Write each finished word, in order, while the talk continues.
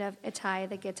of Ittai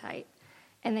the Gittite.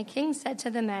 And the king said to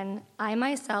the men, I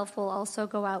myself will also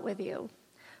go out with you.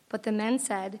 But the men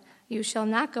said, You shall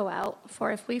not go out,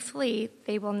 for if we flee,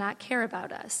 they will not care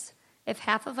about us. If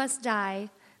half of us die,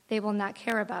 they will not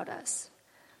care about us.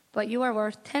 But you are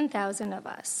worth 10,000 of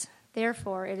us.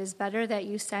 Therefore, it is better that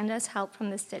you send us help from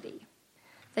the city.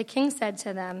 The king said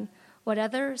to them,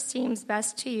 Whatever seems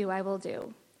best to you, I will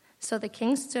do. So the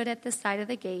king stood at the side of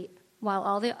the gate, while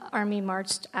all the army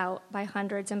marched out by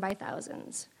hundreds and by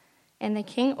thousands. And the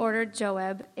king ordered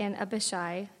Joab and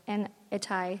Abishai and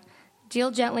Ittai, Deal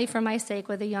gently for my sake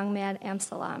with the young man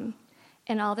Absalom.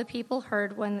 And all the people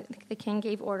heard when the king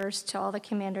gave orders to all the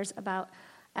commanders about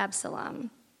Absalom.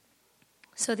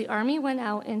 So the army went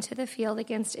out into the field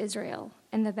against Israel,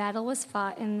 and the battle was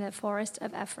fought in the forest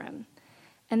of Ephraim.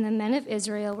 And the men of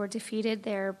Israel were defeated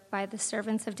there by the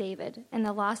servants of David, and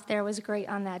the loss there was great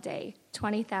on that day,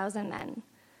 20,000 men.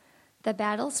 The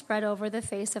battle spread over the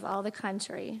face of all the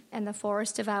country, and the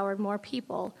forest devoured more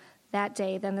people that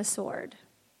day than the sword.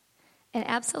 And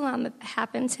Absalom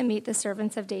happened to meet the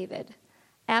servants of David.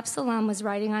 Absalom was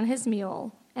riding on his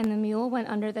mule, and the mule went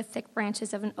under the thick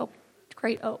branches of an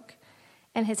great oak,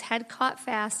 and his head caught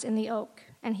fast in the oak,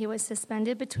 and he was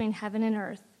suspended between heaven and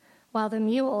earth, while the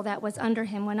mule that was under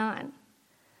him went on.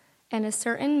 And a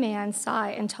certain man saw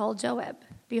it and told Joab,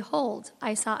 Behold,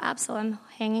 I saw Absalom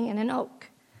hanging in an oak.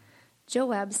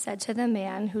 Joab said to the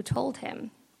man who told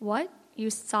him, What? You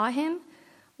saw him?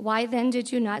 Why then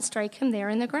did you not strike him there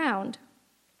in the ground?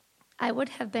 I would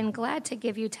have been glad to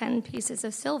give you 10 pieces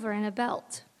of silver and a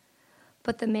belt.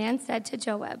 But the man said to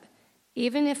Joab,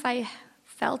 Even if I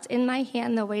felt in my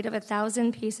hand the weight of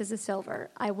 1,000 pieces of silver,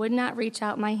 I would not reach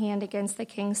out my hand against the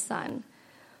king's son.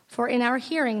 For in our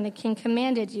hearing the king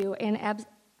commanded you and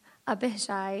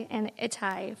Abishai and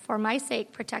Ittai, for my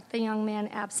sake protect the young man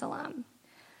Absalom.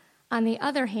 On the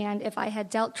other hand, if I had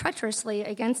dealt treacherously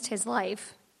against his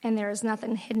life, and there is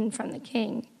nothing hidden from the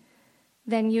king,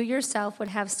 then you yourself would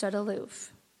have stood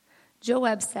aloof.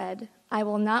 Joab said, I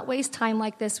will not waste time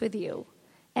like this with you.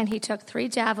 And he took 3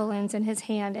 javelins in his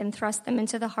hand and thrust them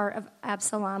into the heart of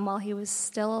Absalom while he was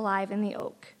still alive in the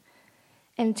oak.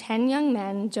 And 10 young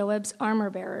men, Joab's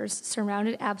armor-bearers,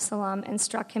 surrounded Absalom and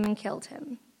struck him and killed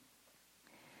him.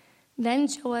 Then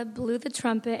Joab blew the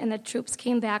trumpet, and the troops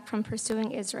came back from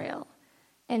pursuing Israel.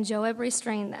 And Joab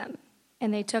restrained them.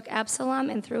 And they took Absalom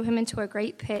and threw him into a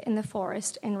great pit in the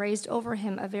forest and raised over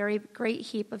him a very great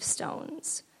heap of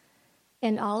stones.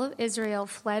 And all of Israel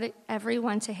fled every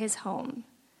one to his home.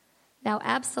 Now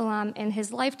Absalom in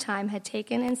his lifetime had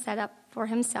taken and set up for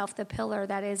himself the pillar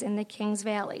that is in the king's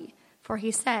valley. For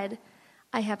he said,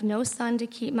 I have no son to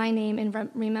keep my name in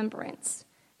remembrance.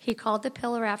 He called the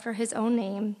pillar after his own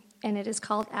name, and it is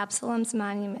called Absalom's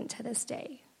monument to this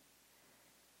day.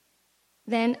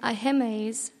 Then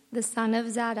Ahimaaz, the son of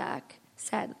Zadok,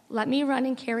 said, Let me run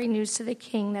and carry news to the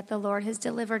king that the Lord has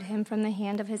delivered him from the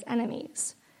hand of his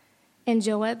enemies. And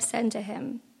Joab said to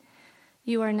him,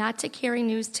 You are not to carry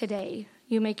news today.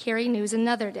 You may carry news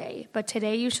another day, but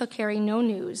today you shall carry no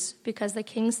news, because the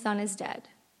king's son is dead.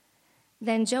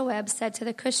 Then Joab said to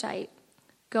the Cushite,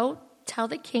 Go tell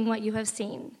the king what you have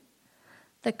seen.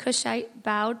 The Cushite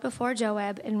bowed before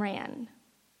Joab and ran.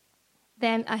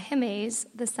 Then Ahimaaz,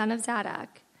 the son of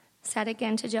Zadok, said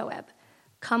again to Joab,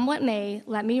 Come what may,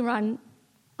 let me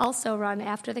also run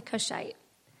after the Cushite.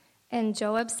 And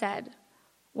Joab said,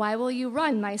 Why will you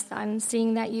run, my son,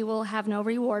 seeing that you will have no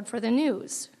reward for the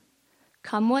news?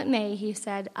 Come what may, he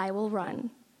said, I will run.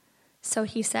 So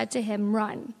he said to him,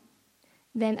 Run.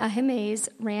 Then Ahimaaz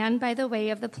ran by the way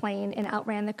of the plain and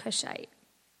outran the Cushite.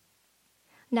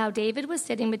 Now David was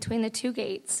sitting between the 2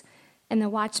 gates, and the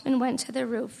watchman went to the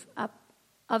roof up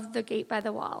of the gate by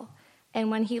the wall.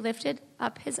 And when he lifted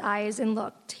up his eyes and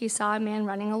looked, he saw a man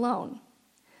running alone.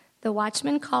 The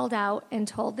watchman called out and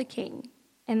told the king,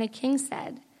 and the king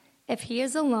said, If he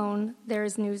is alone, there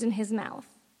is news in his mouth.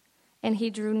 And he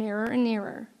drew nearer and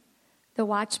nearer. The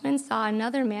watchman saw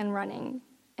another man running,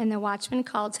 and the watchman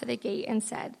called to the gate and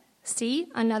said, See,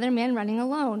 another man running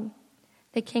alone.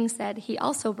 The king said, He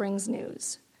also brings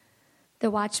news. The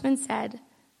watchman said,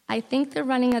 I think the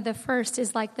running of the first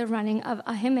is like the running of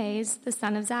Ahimaaz, the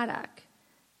son of Zadok.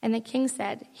 And the king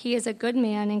said, He is a good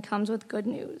man and comes with good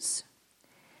news.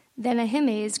 Then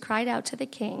Ahimaaz cried out to the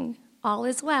king, All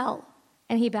is well.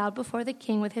 And he bowed before the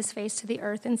king with his face to the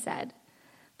earth and said,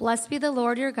 Blessed be the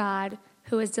Lord your God,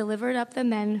 who has delivered up the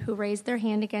men who raised their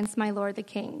hand against my lord the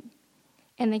king.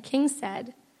 And the king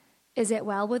said, Is it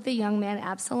well with the young man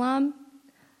Absalom?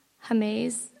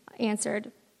 Ahimaaz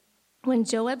answered, When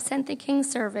Joab sent the king's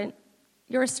servant,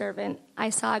 your servant, I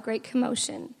saw a great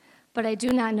commotion, but I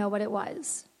do not know what it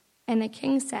was. And the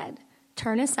king said,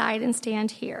 "Turn aside and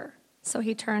stand here." So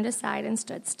he turned aside and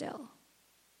stood still.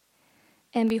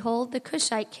 And behold, the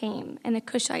Cushite came, and the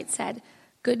Cushite said,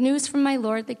 "Good news from my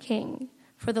lord the king,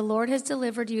 for the Lord has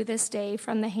delivered you this day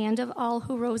from the hand of all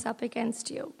who rose up against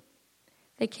you."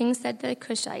 The king said to the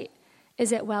Cushite,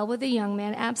 "Is it well with the young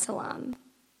man Absalom?"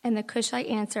 And the Cushite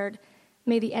answered,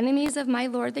 "May the enemies of my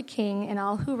lord the king and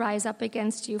all who rise up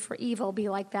against you for evil be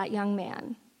like that young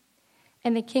man."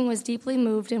 And the king was deeply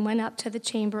moved and went up to the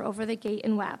chamber over the gate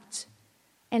and wept.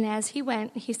 And as he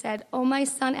went, he said, "O my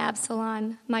son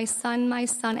Absalom, my son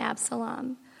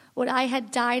Absalom, would I had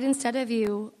died instead of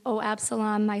you, O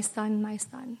Absalom, my son, my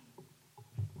son."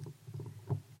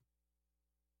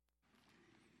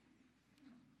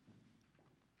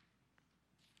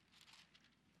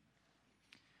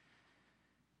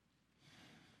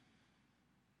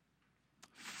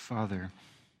 Father,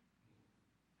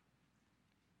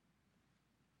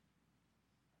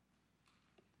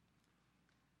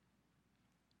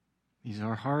 these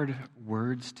are hard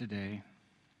words today,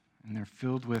 and they're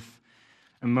filled with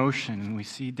emotion, and we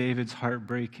see David's heart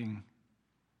breaking,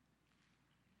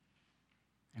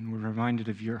 and we're reminded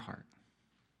of your heart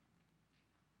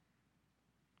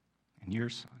and your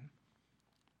son.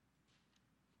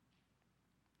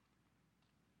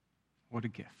 What a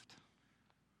gift.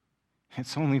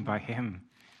 It's only by him,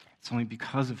 it's only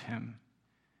because of him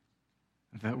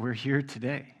that we're here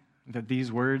today, that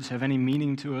these words have any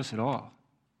meaning to us at all.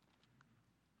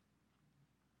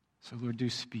 So, Lord, do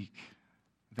speak,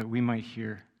 that we might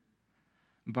hear.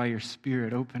 By your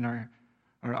Spirit, open our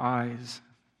eyes,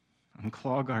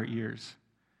 unclog our ears.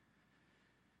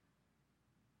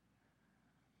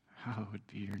 Hallowed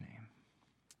be your name.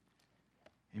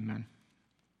 Amen.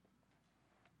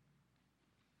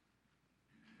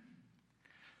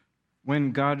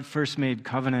 When God first made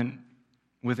covenant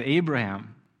with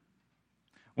Abraham,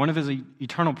 one of his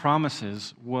eternal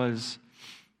promises was,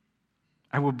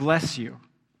 "I will bless you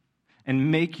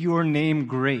and make your name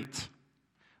great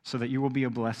so that you will be a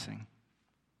blessing."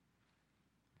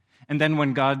 And then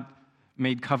when God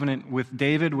made covenant with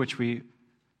David, which we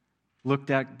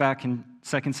looked at back in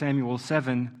 2 Samuel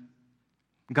 7,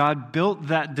 God built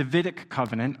that Davidic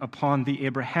covenant upon the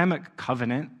Abrahamic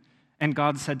covenant, and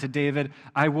God said to David,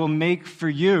 "I will make for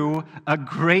you a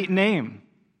great name,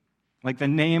 like the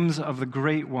names of the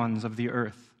great ones of the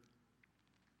earth."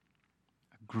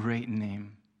 A great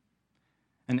name.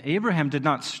 And Abraham did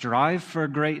not strive for a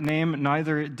great name,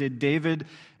 neither did David,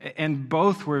 and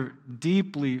both were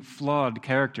deeply flawed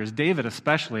characters. David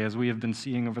especially, as we have been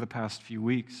seeing over the past few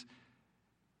weeks.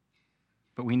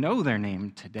 But we know their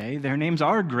name today. Their names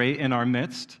are great in our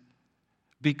midst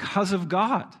because of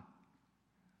God.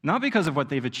 Not because of what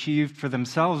they've achieved for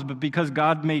themselves, but because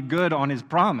God made good on his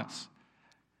promise.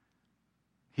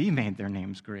 He made their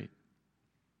names great.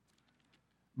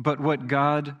 But what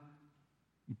God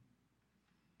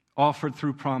offered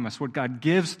through promise, what God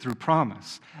gives through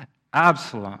promise,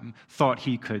 Absalom thought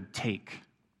he could take.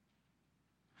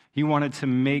 He wanted to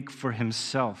make for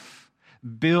himself,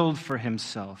 build for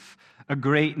himself a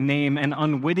great name, and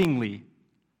unwittingly,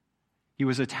 he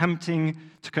was attempting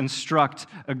to construct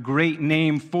a great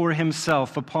name for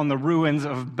himself upon the ruins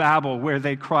of Babel, where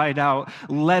they cried out,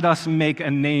 "Let us make a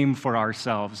name for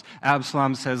ourselves."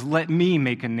 Absalom says, "Let me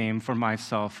make a name for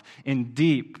myself," in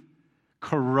deep,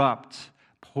 corrupt,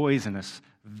 poisonous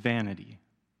vanity.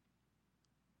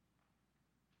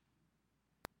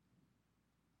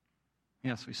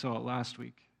 Yes, we saw it last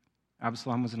week.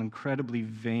 Absalom was an incredibly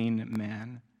vain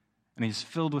man, and he's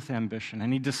filled with ambition,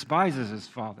 and he despises his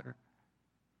father,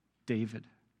 David.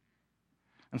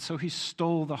 And so he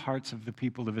stole the hearts of the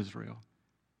people of Israel.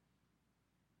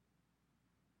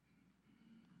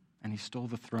 And he stole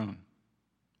the throne.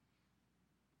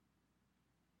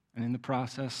 And in the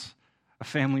process, a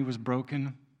family was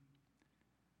broken,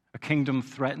 a kingdom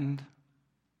threatened.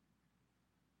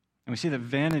 And we see that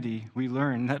vanity, we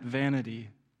learn that vanity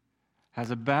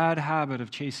has a bad habit of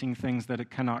chasing things that it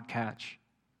cannot catch.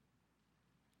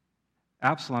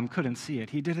 Absalom couldn't see it.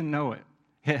 He didn't know it.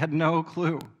 He had no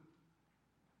clue.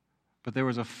 But there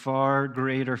was a far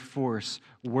greater force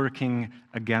working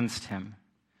against him.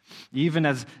 Even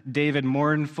as David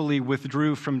mournfully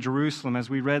withdrew from Jerusalem, as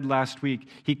we read last week,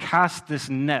 he cast this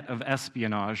net of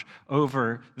espionage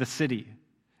over the city.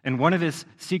 And one of his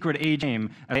secret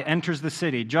agents enters the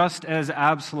city just as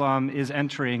Absalom is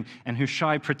entering, and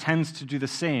Hushai pretends to do the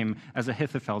same as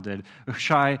Ahithophel did.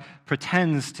 Hushai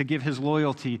pretends to give his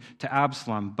loyalty to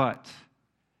Absalom, but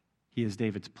he is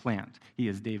David's plant. He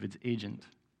is David's agent.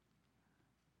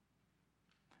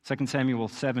 2 Samuel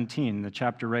 17, the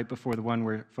chapter right before the one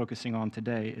we're focusing on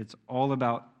today, it's all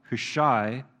about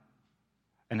Hushai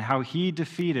and how he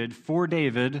defeated for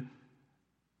David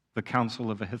the counsel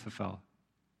of Ahithophel.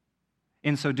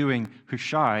 In so doing,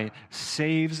 Hushai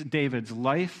saves David's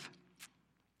life.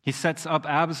 He sets up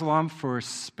Absalom for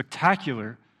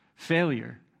spectacular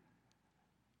failure.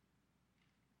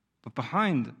 But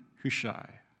behind Hushai,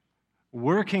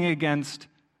 working against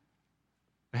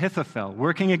Ahithophel,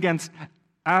 working against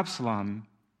Absalom,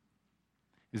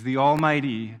 is the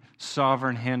almighty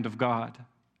sovereign hand of God.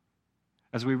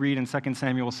 As we read in 2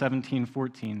 Samuel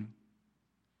 17:14,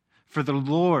 for the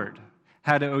Lord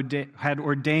had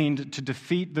ordained to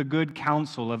defeat the good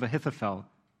counsel of Ahithophel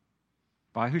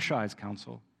by Hushai's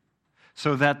counsel,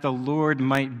 so that the Lord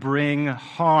might bring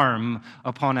harm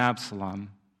upon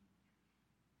Absalom.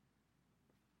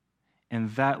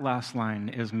 And that last line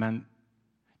is meant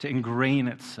to ingrain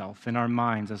itself in our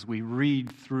minds as we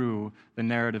read through the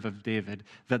narrative of David,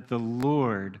 that the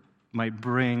Lord might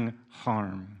bring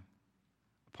harm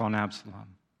upon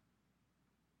Absalom.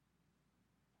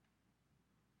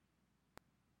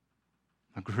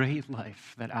 A great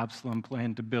life that Absalom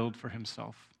planned to build for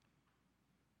himself,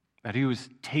 that he was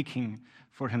taking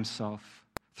for himself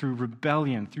through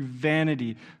rebellion, through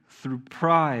vanity, through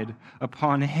pride.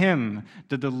 Upon him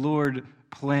did the Lord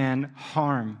plan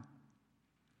harm.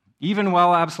 Even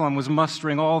while Absalom was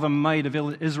mustering all the might of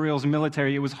Israel's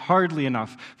military, it was hardly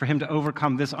enough for him to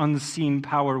overcome this unseen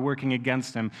power working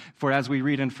against him. For as we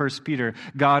read in 1 Peter,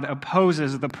 God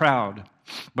opposes the proud,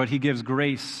 but he gives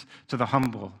grace to the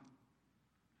humble.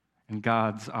 And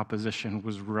God's opposition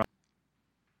was right.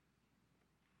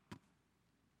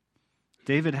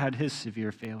 David had his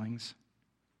severe failings,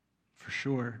 for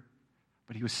sure,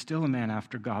 but he was still a man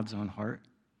after God's own heart.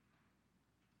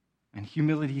 And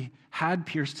humility had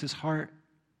pierced his heart,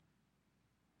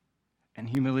 and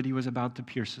humility was about to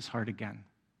pierce his heart again.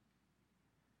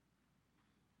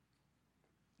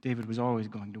 David was always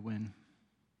going to win.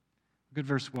 Look at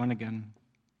verse 1 again.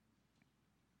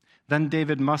 Then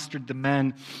David mustered the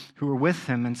men who were with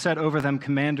him and set over them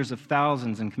commanders of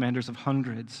thousands and commanders of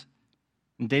hundreds.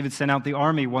 And David sent out the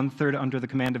army, 1/3 under the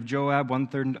command of Joab,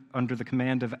 1/3 under the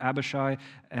command of Abishai,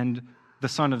 and the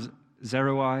son of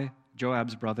Zeruiah,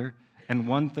 Joab's brother, and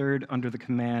 1/3 under the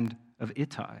command of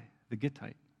Ittai, the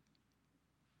Gittite.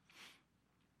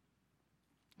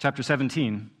 Chapter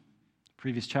 17,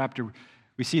 previous chapter,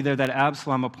 we see there that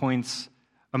Absalom appoints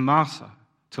Amasa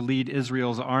to lead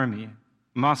Israel's army.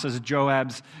 Amasa is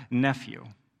Joab's nephew.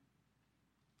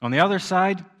 On the other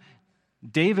side,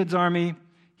 David's army,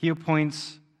 he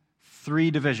appoints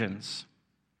 3 divisions.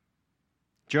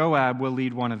 Joab will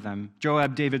lead one of them.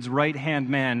 Joab, David's right-hand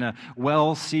man, a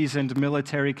well-seasoned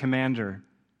military commander.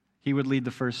 He would lead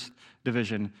the first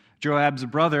division. Joab's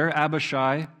brother,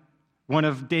 Abishai, one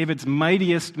of David's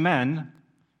mightiest men,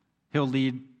 he'll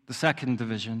lead the second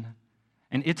division.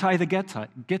 And Ittai the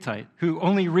Gittite, who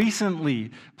only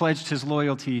recently pledged his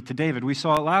loyalty to David, we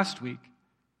saw it last week,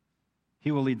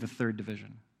 he will lead the third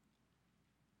division.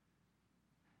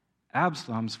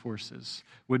 Absalom's forces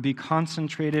would be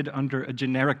concentrated under a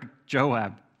generic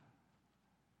Joab.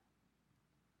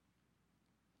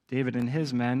 David and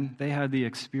his men, they had the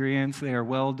experience. They are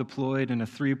well deployed in a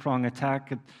 3-prong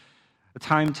attack, a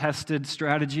time-tested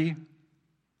strategy.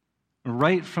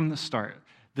 Right from the start,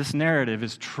 this narrative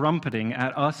is trumpeting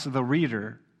at us, the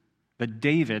reader, that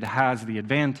David has the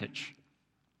advantage.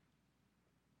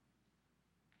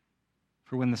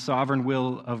 For when the sovereign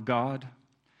will of God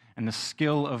and the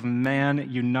skill of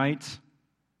man unite,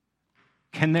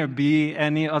 can there be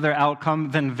any other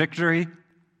outcome than victory?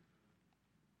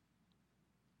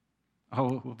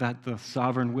 Oh, that the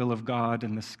sovereign will of God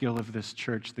and the skill of this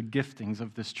church, the giftings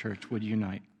of this church would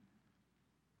unite.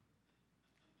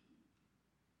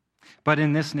 But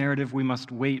in this narrative, we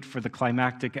must wait for the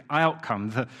climactic outcome,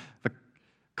 the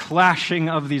clashing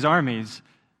of these armies,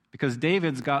 because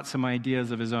David's got some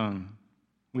ideas of his own.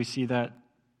 We see that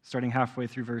starting halfway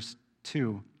through verse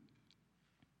 2.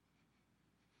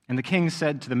 And the king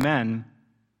said to the men,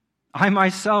 I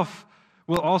myself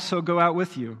will also go out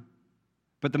with you.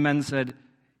 But the men said,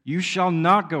 you shall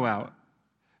not go out,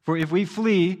 for if we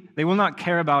flee, they will not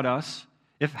care about us.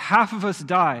 If half of us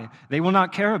die, they will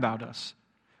not care about us.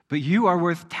 But you are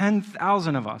worth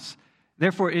 10,000 of us.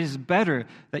 Therefore it is better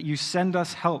that you send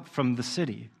us help from the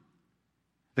city.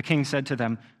 The king said to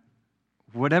them,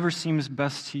 whatever seems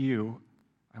best to you,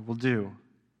 I will do.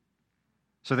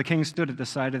 So the king stood at the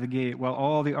side of the gate while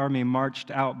all the army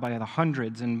marched out by the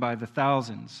hundreds and by the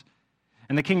thousands.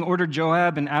 And the king ordered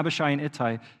Joab and Abishai and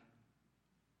Ittai,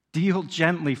 deal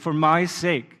gently for my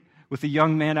sake with the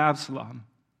young man Absalom.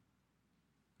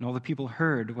 And all the people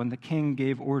heard when the king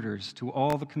gave orders to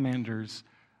all the commanders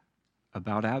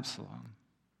about Absalom.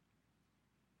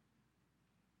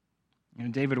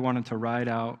 David wanted to ride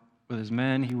out with his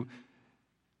men. He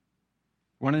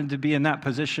wanted to be in that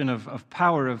position of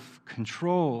power, of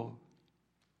control,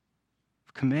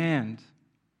 of command.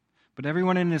 But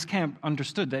everyone in his camp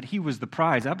understood that he was the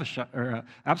prize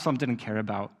Absalom didn't care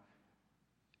about.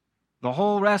 The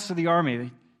whole rest of the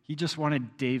army, he just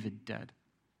wanted David dead.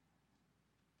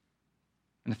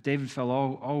 And if David fell,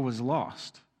 all was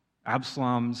lost.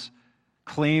 Absalom's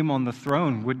claim on the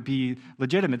throne would be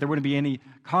legitimate. There wouldn't be any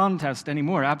contest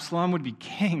anymore. Absalom would be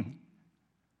king.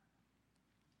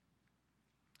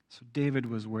 So David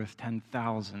was worth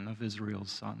 10,000 of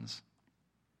Israel's sons.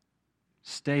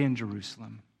 Stay in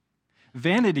Jerusalem.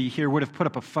 Vanity here would have put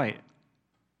up a fight.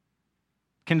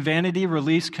 Can vanity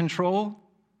release control?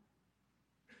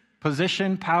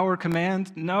 Position, power,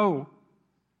 command? No.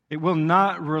 It will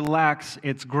not relax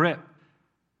its grip.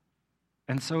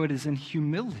 And so it is in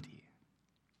humility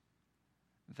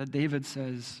that David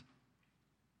says,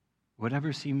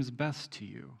 whatever seems best to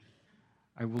you,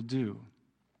 I will do.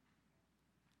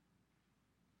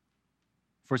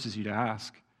 Forces you to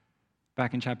ask,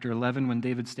 back in chapter 11, when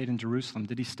David stayed in Jerusalem,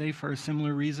 did he stay for a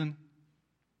similar reason?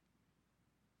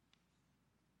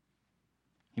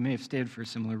 He may have stayed for a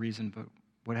similar reason, but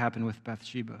what happened with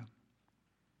Bathsheba?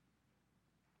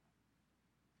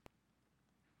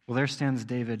 Well, there stands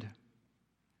David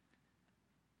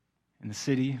in the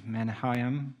city,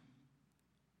 Mahanaim.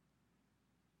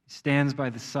 He stands by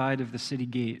the side of the city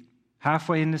gate,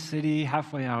 halfway in the city,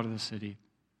 halfway out of the city.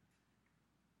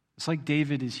 It's like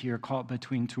David is here caught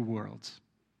between two worlds.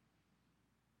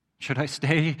 Should I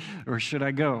stay or should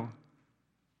I go?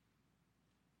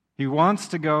 He wants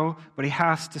to go, but he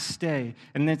has to stay.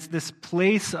 And it's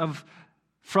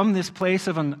from this place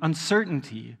of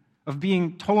uncertainty, of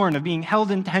being torn, of being held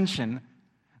in tension,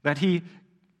 that he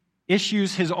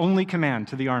issues his only command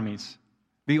to the armies.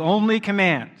 The only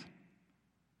command.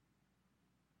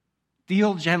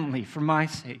 Deal gently for my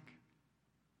sake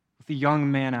with the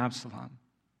young man Absalom.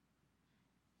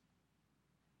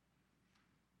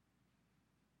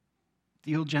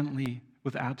 Deal gently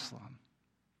with Absalom.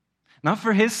 Not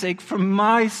for his sake, for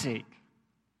my sake.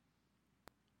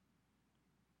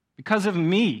 Because of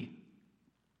me.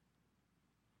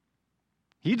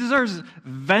 He deserves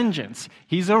vengeance.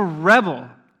 He's a rebel.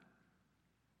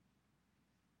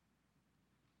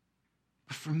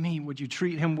 But for me, would you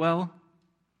treat him well?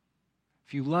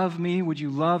 If you love me, would you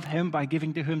love him by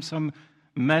giving to him some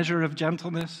measure of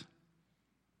gentleness?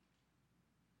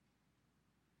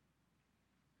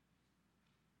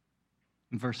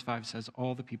 And verse 5 says,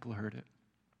 all the people heard it.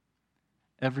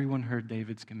 Everyone heard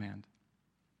David's command.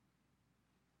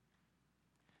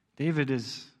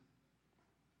 He's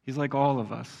like all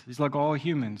of us. He's like all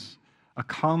humans. A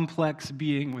complex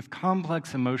being with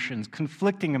complex emotions,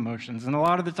 conflicting emotions. And a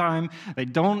lot of the time, they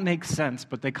don't make sense,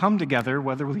 but they come together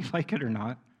whether we like it or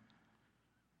not.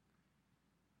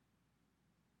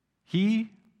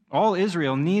 All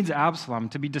Israel needs Absalom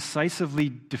to be decisively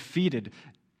defeated.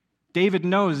 David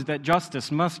knows that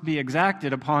justice must be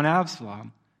exacted upon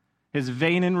Absalom, his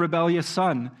vain and rebellious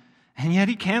son. And yet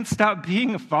he can't stop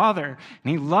being a father.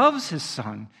 And he loves his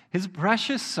son, his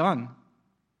precious son.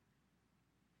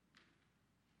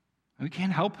 And he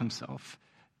can't help himself.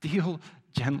 Deal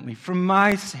gently, for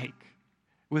my sake,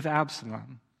 with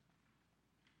Absalom.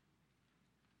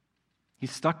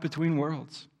 He's stuck between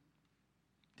worlds.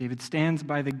 David stands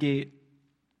by the gate.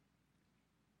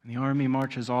 And the army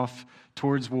marches off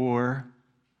towards war,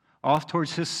 off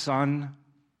towards his son,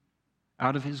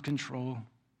 out of his control.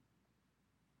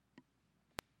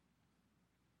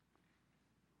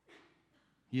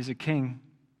 He is a king.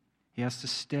 He has to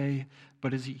stay,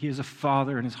 but he is a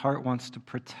father, and his heart wants to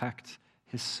protect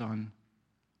his son,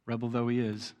 rebel though he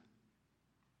is.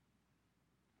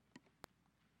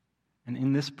 And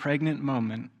in this pregnant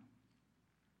moment,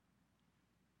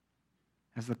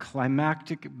 as the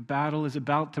climactic battle is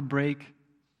about to break,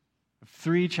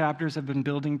 3 chapters have been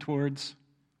building towards,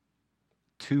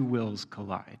 2 wills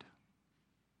collide.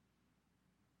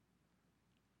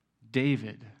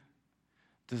 David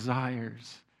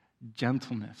desires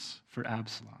gentleness for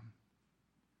Absalom,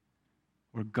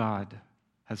 where God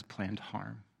has planned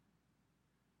harm.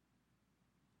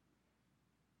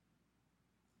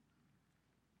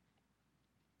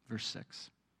 Verse 6.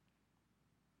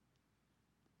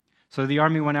 So the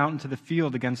army went out into the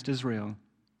field against Israel,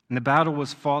 and the battle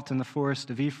was fought in the forest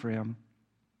of Ephraim.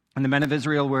 And the men of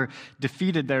Israel were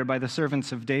defeated there by the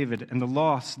servants of David, and the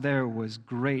loss there was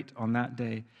great on that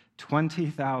day,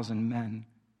 20,000 men.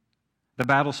 The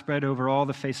battle spread over all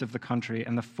the face of the country,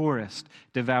 and the forest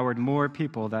devoured more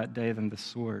people that day than the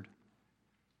sword.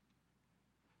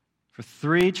 For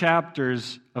 3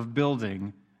 chapters of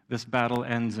building, this battle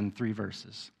ends in 3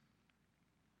 verses.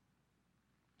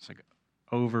 It's like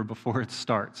over before it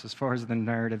starts, as far as the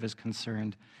narrative is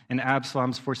concerned. And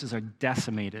Absalom's forces are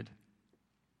decimated.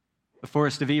 The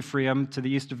forest of Ephraim to the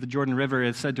east of the Jordan River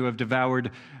is said to have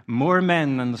devoured more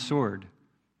men than the sword.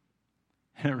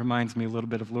 And it reminds me a little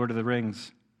bit of Lord of the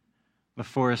Rings. The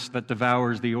forest that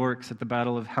devours the orcs at the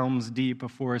Battle of Helm's Deep, a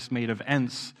forest made of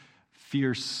Ents,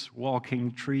 fierce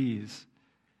walking trees.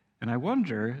 And I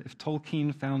wonder if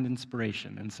Tolkien found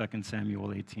inspiration in 2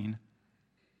 Samuel 18.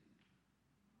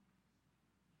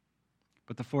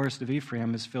 But the forest of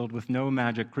Ephraim is filled with no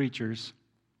magic creatures,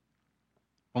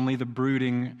 only the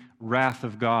brooding wrath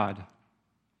of God.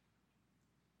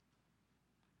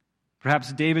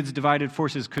 Perhaps David's divided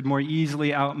forces could more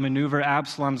easily outmaneuver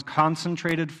Absalom's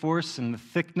concentrated force in the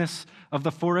thickness of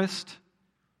the forest.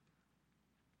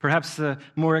 Perhaps the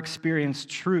more experienced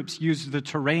troops used the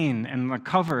terrain and the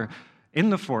cover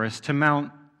in the forest to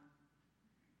mount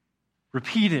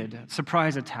repeated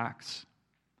surprise attacks.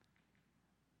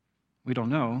 We don't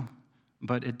know,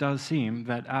 but it does seem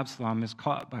that Absalom is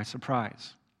caught by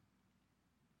surprise.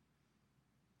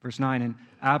 Verse 9, and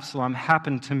Absalom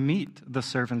happened to meet the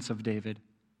servants of David.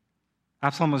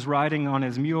 Absalom was riding on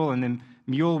his mule, and the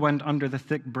mule went under the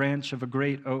thick branch of a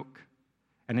great oak.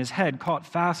 And his head caught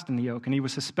fast in the oak, and he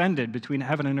was suspended between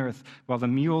heaven and earth, while the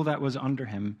mule that was under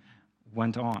him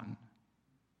went on.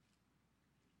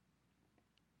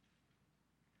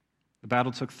 The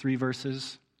battle took 3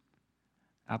 verses.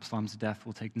 Absalom's death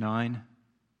will take 9.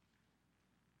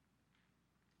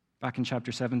 Back in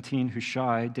chapter 17,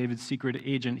 Hushai, David's secret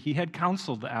agent, he had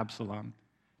counseled Absalom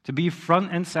to be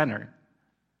front and center.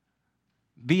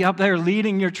 Be up there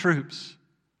leading your troops.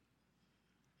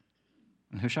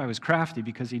 And Hushai was crafty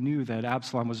because he knew that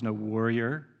Absalom was no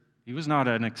warrior. He was not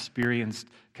an experienced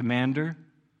commander.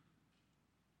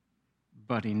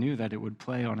 But he knew that it would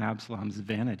play on Absalom's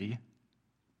vanity.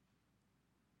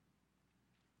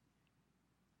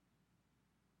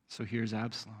 So here's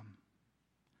Absalom,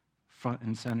 front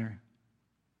and center.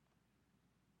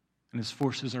 And his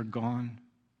forces are gone.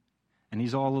 And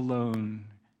he's all alone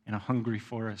in a hungry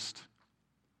forest.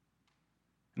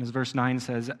 And as verse 9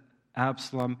 says,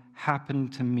 Absalom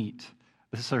happened to meet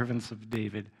the servants of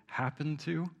David. Happened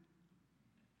to?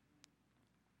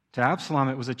 To Absalom,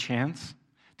 it was a chance.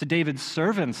 To David's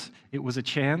servants, it was a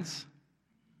chance.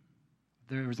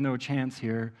 There was no chance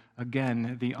here.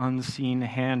 Again, the unseen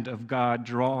hand of God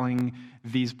drawing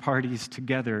these parties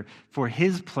together, for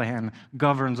his plan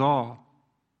governs all.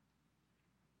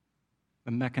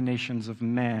 The machinations of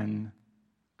man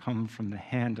come from the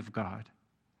hand of God.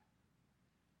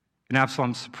 And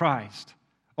Absalom's surprised.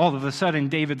 All of a sudden,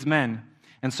 David's men.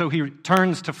 And so he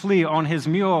turns to flee on his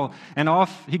mule, and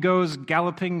off he goes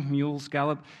galloping, mules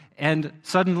gallop, and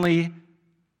suddenly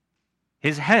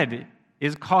his head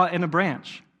is caught in a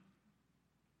branch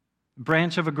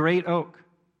of a great oak.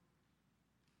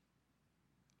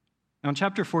 Now in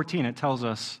chapter 14, it tells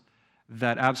us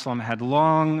that Absalom had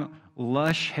long,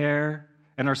 lush hair,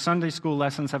 and our Sunday school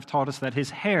lessons have taught us that his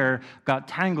hair got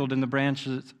tangled in the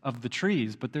branches of the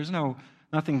trees, but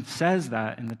nothing says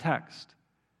that in the text.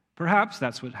 Perhaps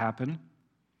that's what happened,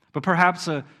 but perhaps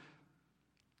a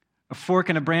fork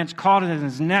in a branch caught in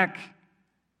his neck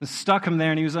and stuck him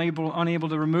there, and he was unable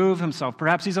to remove himself.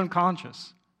 Perhaps he's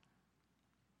unconscious.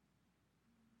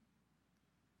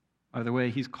 Either way,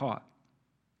 he's caught.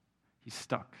 He's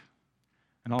stuck.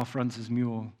 And off runs his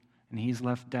mule, and he's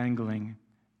left dangling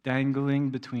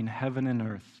between heaven and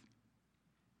earth.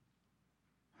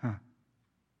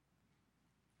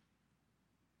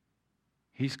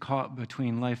 He's caught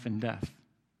between life and death.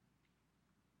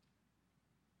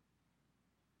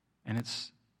 And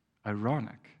it's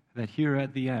ironic that here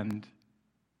at the end,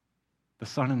 the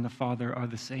Son and the Father are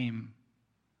the same,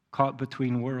 caught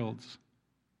between worlds,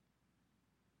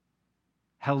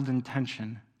 held in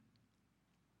tension,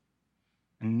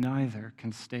 and neither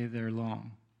can stay there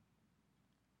long.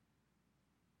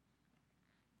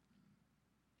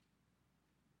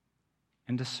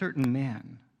 And a certain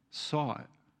man saw it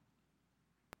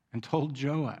and told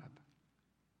Joab.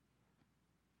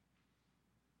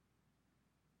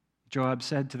 Joab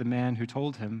said to the man who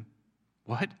told him,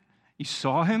 "What? You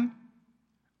saw him?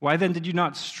 Why then did you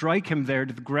not strike him there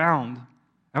to the ground?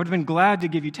 I would have been glad to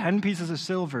give you 10 pieces of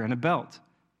silver and a belt."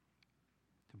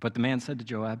 But the man said to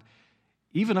Joab,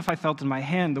 "Even if I felt in my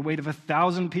hand the weight of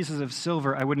 1,000 pieces of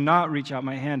silver, I would not reach out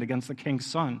my hand against the king's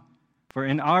son. For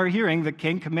in our hearing the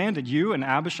king commanded you and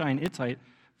Abishai and Ittai,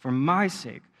 for my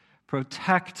sake,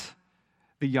 protect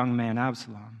the young man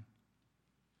Absalom.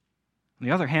 On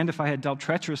the other hand, if I had dealt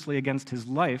treacherously against his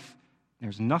life,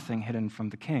 there's nothing hidden from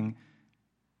the king,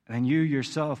 then you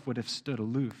yourself would have stood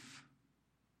aloof.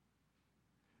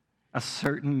 A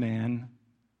certain man,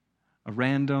 a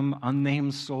random,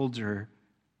 unnamed soldier,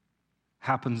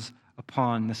 happens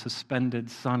upon the suspended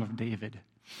son of David.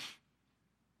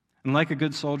 And like a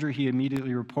good soldier, he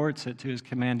immediately reports it to his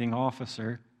commanding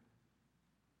officer,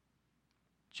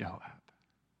 Joab.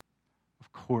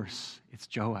 Of course, it's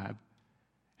Joab.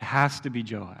 It has to be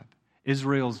Joab,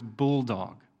 Israel's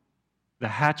bulldog, the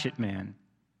hatchet man.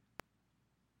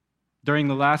 During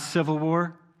the last civil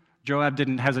war, Joab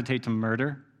didn't hesitate to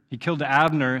murder. He killed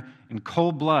Abner in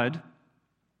cold blood,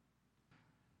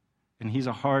 and he's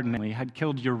a hard man. He had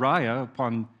killed Uriah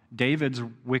upon David's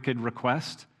wicked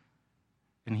request,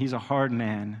 and he's a hard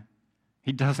man.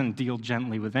 He doesn't deal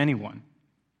gently with anyone.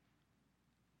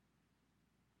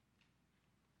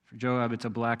 For Joab, it's a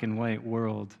black and white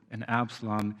world, and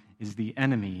Absalom is the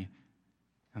enemy.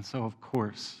 And so, of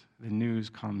course, the news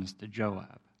comes to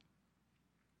Joab.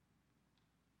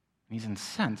 He's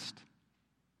incensed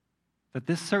that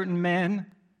this certain man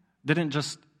didn't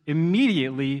just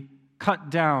immediately cut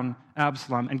down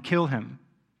Absalom and kill him.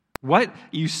 What?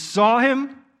 You saw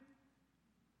him?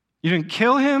 You didn't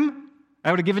kill him?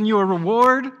 I would have given you a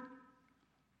reward?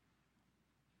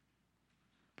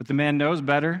 But the man knows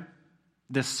better,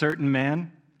 this certain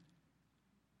man.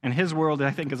 And his world,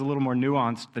 I think, is a little more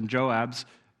nuanced than Joab's.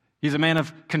 He's a man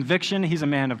of conviction. He's a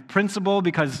man of principle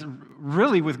because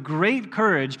really with great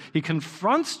courage, he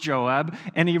confronts Joab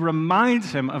and he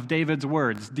reminds him of David's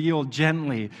words, deal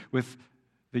gently with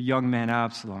the young man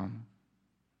Absalom.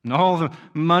 And all the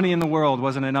money in the world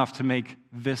wasn't enough to make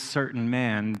this certain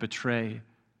man betray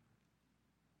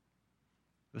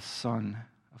the son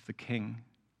of the king.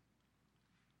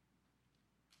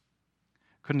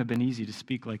 Couldn't have been easy to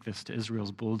speak like this to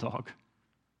Israel's bulldog.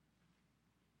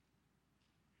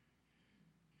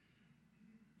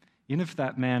 Even if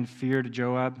that man feared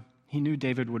Joab, he knew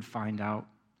David would find out.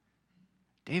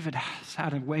 David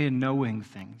had a way of knowing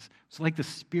things. It's like the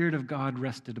Spirit of God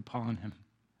rested upon him.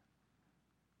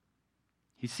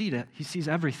 He sees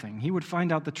everything. He would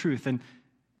find out the truth. And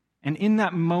in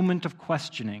that moment of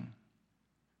questioning,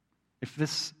 if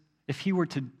he were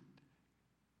to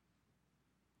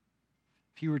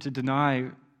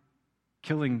deny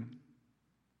killing,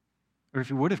 or if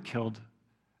he would have killed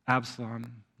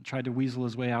Absalom, tried to weasel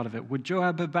his way out of it, would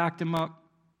Joab have backed him up?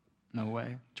 No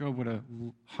way. Joab would have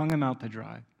hung him out to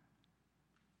dry.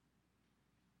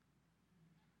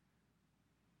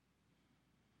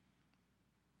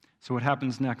 So what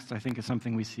happens next, I think, is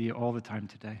something we see all the time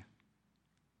today.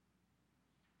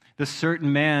 This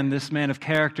certain man, this man of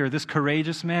character, this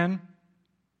courageous man,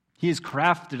 he has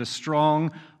crafted a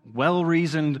strong,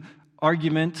 well-reasoned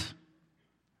argument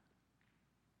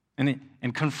and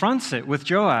confronts it with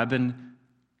Joab, and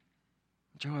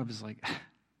Joab is like,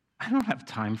 I don't have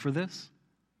time for this.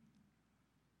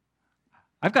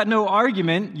 I've got no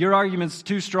argument. Your argument's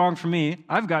too strong for me.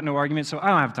 I've got no argument, so I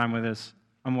don't have time with this.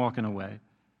 I'm walking away.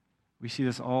 We see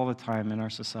this all the time in our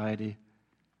society.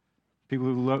 People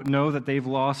who know that they've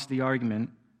lost the argument,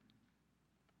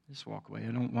 just walk away.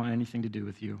 I don't want anything to do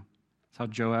with you. That's how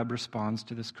Joab responds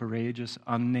to this courageous,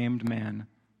 unnamed man.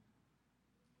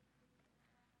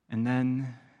 And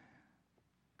then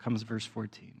comes verse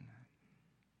 14.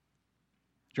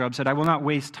 Joab said, I will not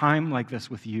waste time like this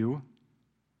with you.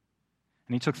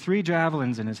 And he took 3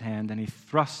 javelins in his hand, and he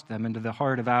thrust them into the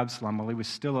heart of Absalom while he was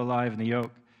still alive in the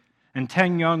yoke. And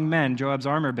 10 young men, Joab's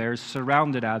armor bearers,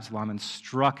 surrounded Absalom and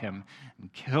struck him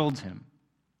and killed him.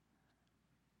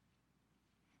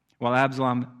 While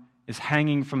Absalom is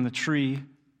hanging from the tree,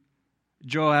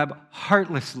 Joab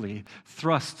heartlessly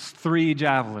thrusts 3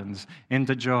 javelins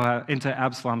into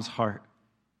Absalom's heart,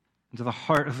 into the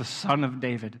heart of the son of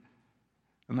David.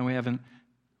 And then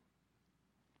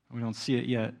we don't see it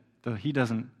yet, though he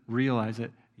doesn't realize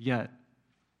it yet.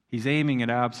 He's aiming at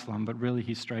Absalom, but really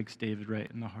he strikes David right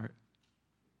in the heart.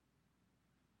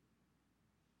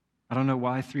 I don't know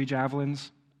why 3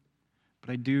 javelins, but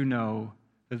I do know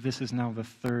that this is now the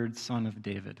 3rd son of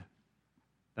David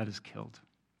that is killed,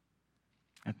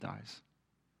 that dies.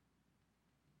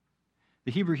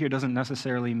 The Hebrew here doesn't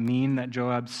necessarily mean that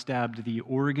Joab stabbed the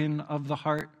organ of the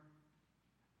heart,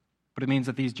 but it means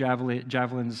that these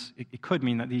javelins, it could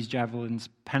mean that these javelins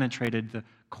penetrated the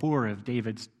core of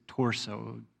David's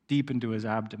torso, deep into his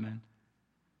abdomen.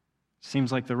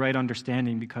 Seems like the right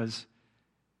understanding because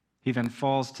he then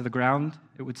falls to the ground,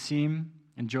 it would seem,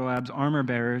 and Joab's armor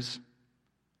bearers,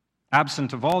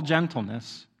 absent of all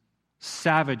gentleness,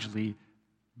 savagely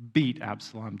beat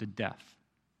Absalom to death.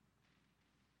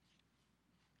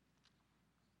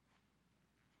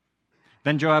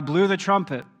 Then Joab blew the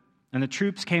trumpet, And the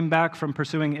troops came back from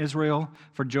pursuing Israel,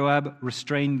 for Joab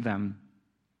restrained them.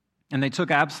 And they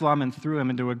took Absalom and threw him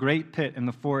into a great pit in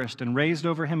the forest, and raised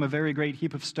over him a very great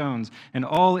heap of stones. And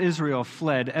all Israel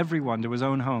fled, everyone to his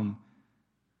own home.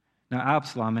 Now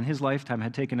Absalom in his lifetime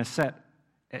had taken and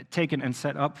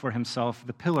set up for himself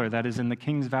the pillar that is in the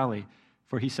king's valley.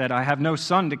 For he said, I have no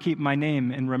son to keep my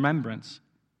name in remembrance.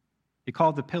 He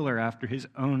called the pillar after his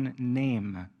own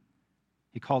name.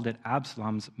 He called it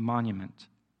Absalom's monument.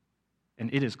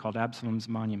 And it is called Absalom's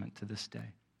monument to this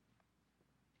day.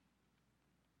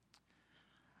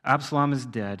 Absalom is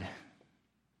dead.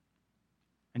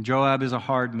 And Joab is a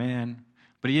hard man,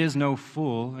 but he is no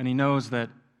fool, and he knows that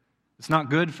it's not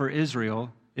good for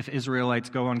Israel if Israelites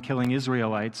go on killing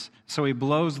Israelites. So he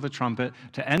blows the trumpet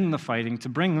to end the fighting, to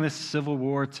bring this civil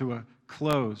war to a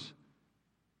close.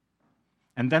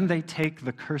 And then they take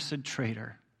the cursed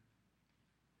traitor,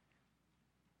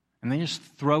 and they just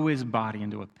throw his body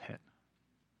into a pit.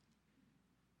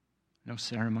 No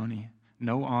ceremony,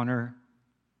 no honor,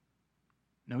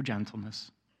 no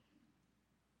gentleness.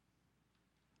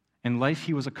 In life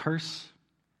he was a curse,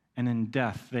 and in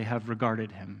death they have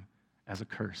regarded him as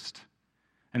accursed.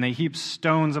 And they heap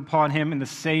stones upon him in the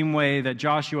same way that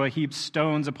Joshua heaped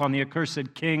stones upon the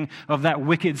accursed king of that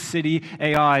wicked city,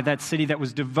 Ai, that city that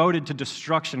was devoted to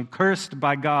destruction, cursed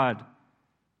by God.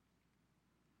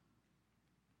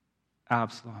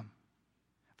 Absalom,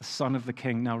 the son of the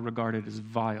king, now regarded as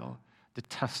vile,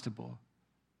 detestable,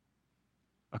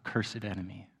 accursed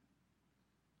enemy.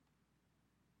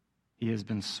 He has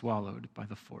been swallowed by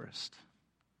the forest.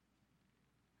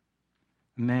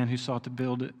 A man who sought to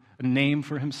build a name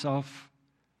for himself.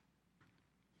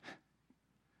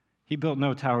 He built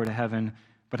no tower to heaven,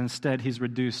 but instead he's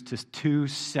reduced to two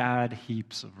sad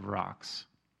heaps of rocks.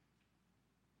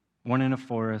 One in a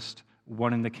forest,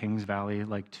 one in the king's valley,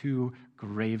 like two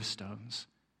gravestones.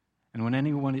 And when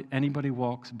anybody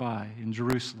walks by in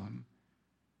Jerusalem,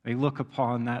 they look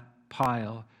upon that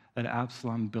pile that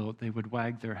Absalom built, they would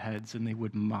wag their heads and they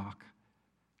would mock.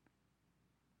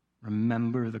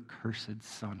 Remember the cursed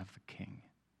son of the king.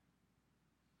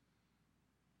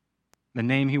 The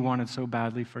name he wanted so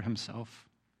badly for himself,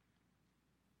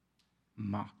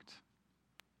 mocked,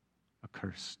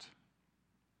 accursed,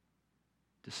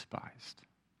 despised.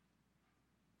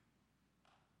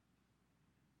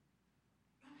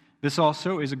 This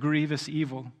also is a grievous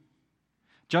evil.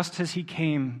 Just as he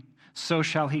came, so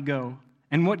shall he go.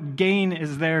 And what gain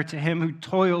is there to him who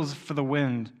toils for the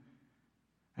wind?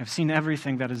 I've seen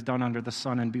everything that is done under the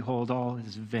sun, and behold, all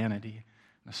is vanity,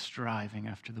 a striving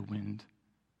after the wind.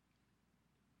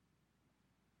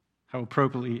 How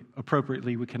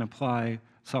appropriately we can apply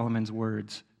Solomon's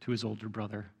words to his older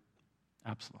brother,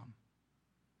 Absalom.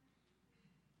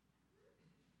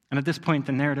 And at this point,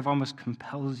 the narrative almost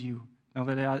compels you. Now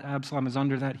that Absalom is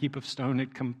under that heap of stone,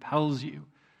 it compels you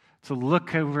to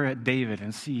look over at David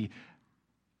and see,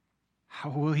 how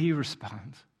will he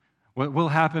respond? What will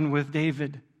happen with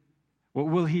David? What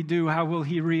will he do? How will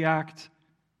he react?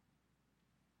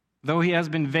 Though he has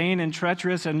been vain and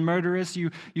treacherous and murderous,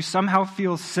 you somehow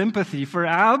feel sympathy for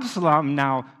Absalom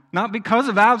now. Not because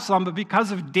of Absalom, but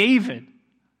because of David.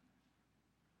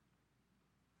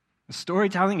 The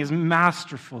storytelling is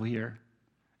masterful here,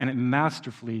 and it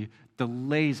masterfully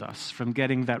delays us from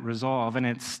getting that resolve, and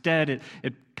instead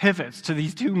it pivots to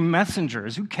these two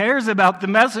messengers. Who cares about the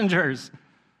messengers?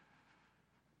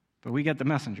 But we get the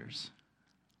messengers.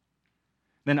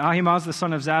 Then Ahimaaz the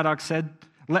son of Zadok said,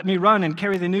 "Let me run and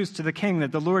carry the news to the king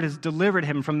that the Lord has delivered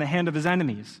him from the hand of his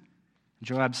enemies." And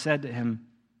Joab said to him,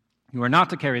 "You are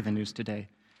not to carry the news today.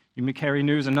 You may carry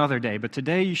news another day, but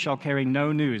today you shall carry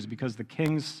no news, because the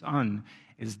king's son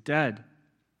is dead."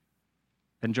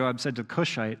 Then Joab said to the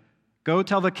Cushite, "Go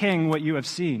tell the king what you have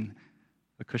seen."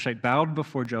 The Cushite bowed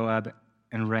before Joab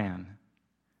and ran.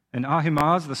 And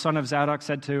Ahimaaz the son of Zadok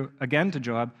said again to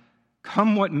Joab,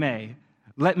 "Come what may,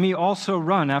 let me also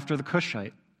run after the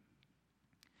Cushite."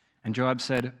 And Joab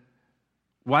said,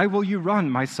 "Why will you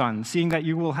run, my son, seeing that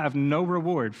you will have no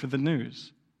reward for the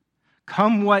news?"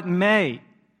 "Come what may,"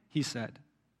 he said,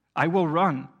 "I will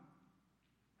run."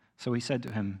 So he said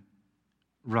to him,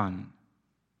 "Run."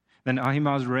 Then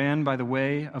Ahimaaz ran by the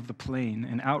way of the plain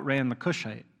and outran the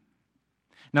Cushite.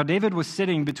 Now David was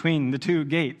sitting between the two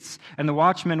gates, and the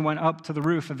watchman went up to the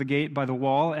roof of the gate by the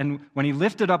wall, and when he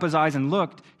lifted up his eyes and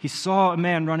looked, he saw a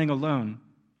man running alone.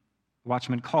 The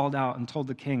watchman called out and told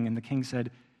the king, and the king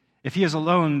said, "If he is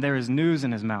alone, there is news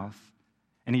in his mouth."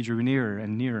 And he drew nearer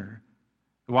and nearer.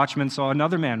 The watchman saw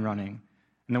another man running,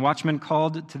 and the watchman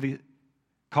called to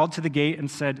the gate and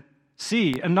said,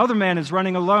 "See, another man is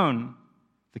running alone."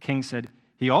 The king said,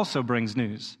 "He also brings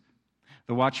news."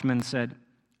 The watchman said,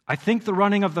 I think the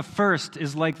running of the first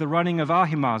is like the running of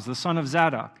Ahimaaz, the son of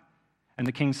Zadok. And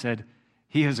the king said,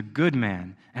 he is a good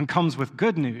man and comes with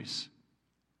good news.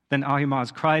 Then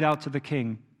Ahimaaz cried out to the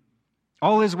king,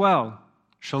 all is well,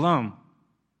 shalom.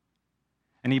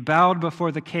 And he bowed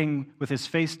before the king with his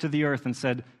face to the earth and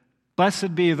said,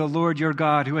 blessed be the Lord your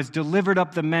God, who has delivered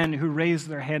up the men who raised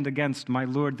their hand against my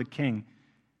lord the king.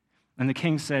 And the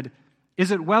king said,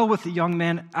 is it well with the young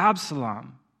man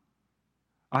Absalom?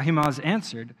 Ahimaaz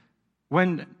answered,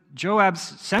 when Joab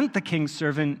sent the king's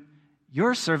servant,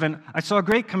 your servant, I saw a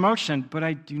great commotion, but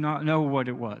I do not know what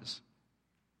it was.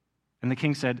 And the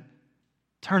king said,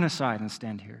 turn aside and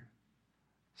stand here.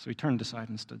 So he turned aside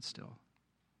and stood still.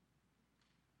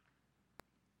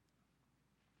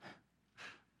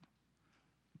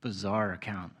 Bizarre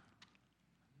account.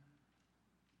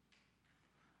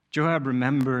 Joab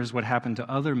remembers what happened to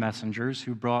other messengers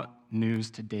who brought news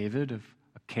to David of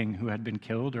a king who had been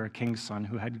killed or a king's son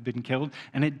who had been killed,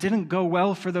 and it didn't go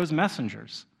well for those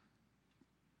messengers.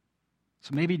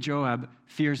 So maybe Joab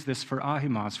fears this for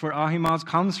Ahimaaz, for Ahimaaz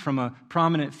comes from a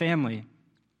prominent family.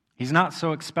 He's not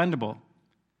so expendable.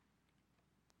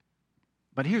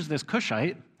 But here's this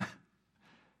Cushite.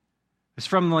 It's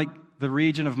from like the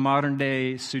region of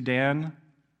modern-day Sudan.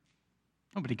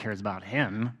 Nobody cares about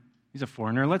him. He's a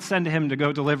foreigner. Let's send him to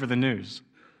go deliver the news.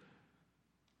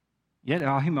 Yet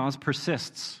Ahimaaz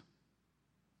persists.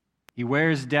 He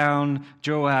wears down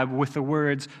Joab with the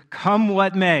words, come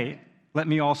what may, let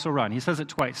me also run. He says it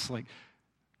twice, like,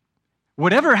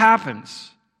 whatever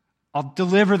happens, I'll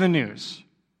deliver the news.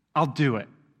 I'll do it.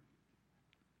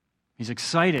 He's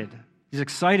excited. He's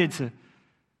excited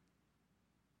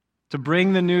to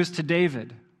bring the news to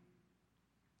David,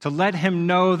 to let him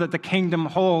know that the kingdom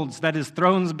holds, that his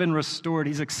throne's been restored.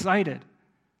 He's excited.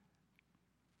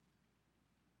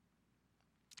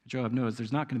 Joab knows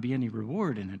there's not going to be any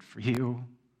reward in it for you.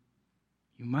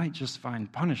 You might just find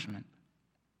punishment.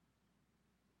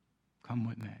 Come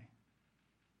what may.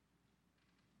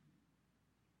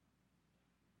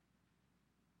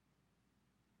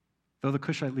 Though the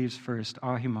Cushite leaves first,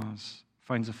 Ahimaaz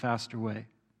finds a faster way.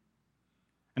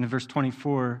 And in verse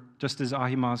 24, just as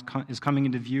Ahimaaz is coming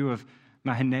into view of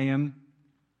Mahanaim,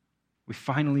 we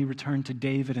finally return to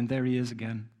David, and there he is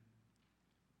again,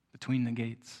 between the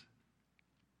gates,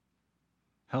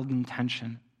 held in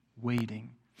tension,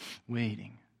 waiting.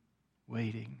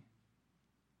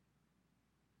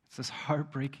 It's this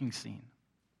heartbreaking scene.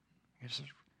 It just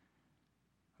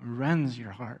rends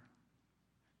your heart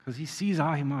because he sees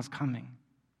Ahimaaz coming.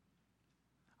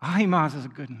 Ahimaaz is a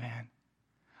good man.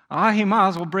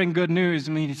 Ahimaaz will bring good news.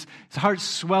 I mean, his heart's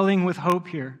swelling with hope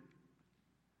here.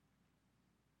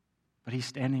 But he's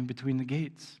standing between the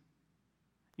gates.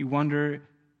 You wonder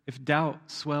if doubt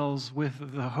swells with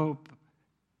the hope.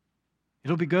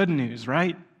 It'll be good news,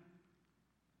 right?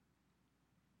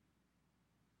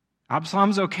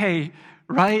 Absalom's okay,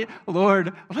 right?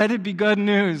 Lord, let it be good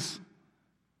news.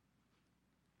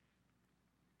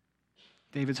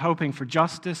 David's hoping for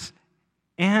justice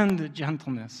and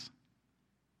gentleness.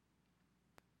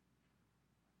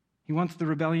 He wants the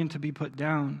rebellion to be put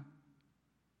down.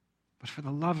 But for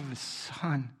the love of his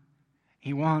son,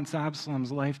 he wants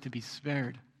Absalom's life to be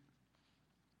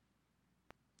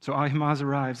So Ahimaaz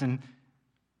arrives, and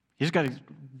he just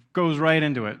goes right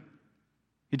into it.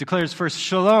 He declares first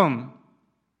shalom,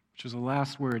 which was the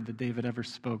last word that David ever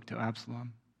spoke to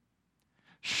Absalom.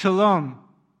 Shalom.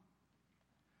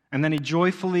 And then he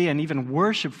joyfully and even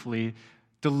worshipfully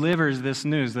delivers this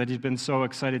news that he's been so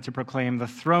excited to proclaim. The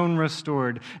throne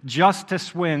restored,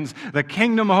 justice wins, the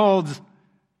kingdom holds,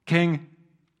 king.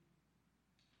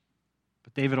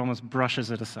 But David almost brushes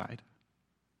it aside.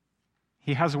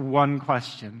 He has one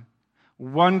question,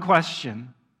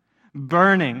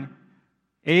 burning,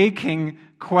 aching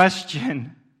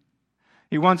question.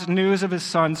 He wants news of his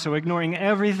son, so ignoring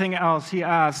everything else, he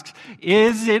asks,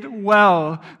 is it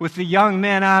well with the young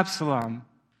man Absalom?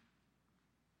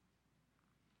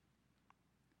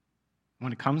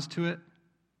 When it comes to it,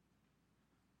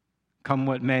 come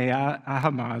what may,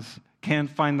 Ahimaaz can't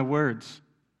find the words.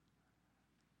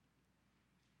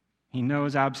 He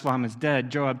knows Absalom is dead.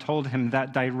 Joab told him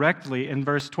that directly in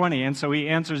verse 20, and so he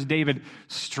answers David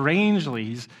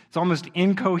strangely. It's almost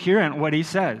incoherent what he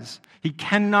says. He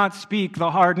cannot speak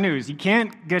the hard news. He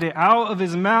can't get it out of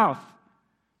his mouth.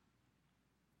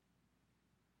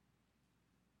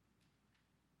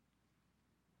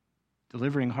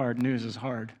 Delivering hard news is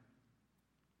hard.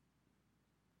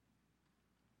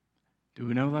 Do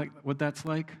we know what that's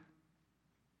like?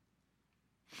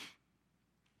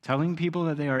 Telling people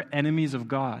that they are enemies of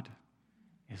God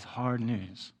is hard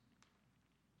news.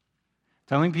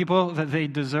 Telling people that they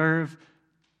deserve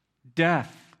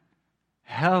death,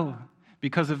 hell,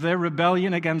 because of their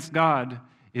rebellion against God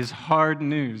is hard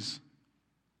news.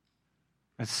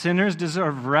 That sinners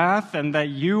deserve wrath and that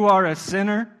you are a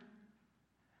sinner,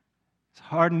 it's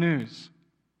hard news.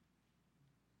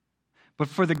 But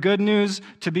for the good news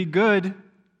to be good,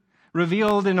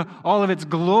 revealed in all of its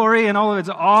glory and all of its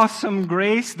awesome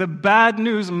grace, the bad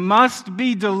news must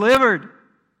be delivered.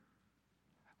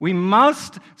 We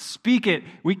must speak it.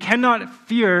 We cannot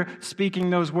fear speaking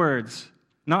those words.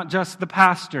 Not just the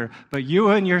pastor, but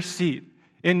you in your seat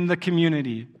in the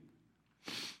community.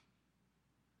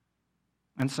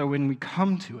 And so when we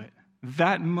come to it,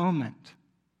 that moment,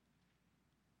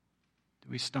 do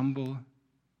we stumble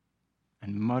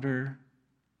and mutter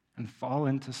and fall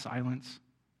into silence,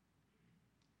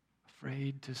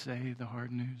 afraid to say the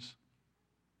hard news?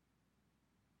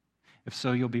 If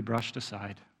so, you'll be brushed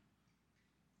aside.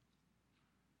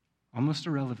 Almost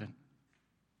irrelevant.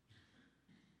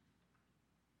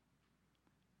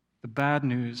 The bad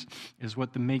news is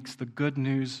what makes the good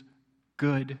news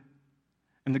good.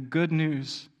 And the good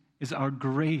news is our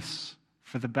grace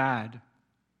for the bad.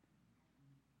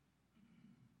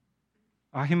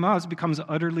 Ahimaaz becomes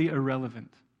utterly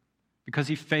irrelevant because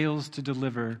he fails to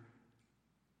deliver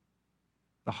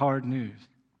the hard news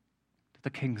that the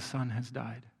king's son has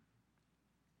died.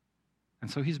 And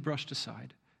so he's brushed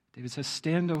aside. David says,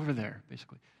 stand over there,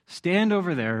 basically. Stand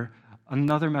over there,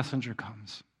 another messenger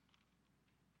comes.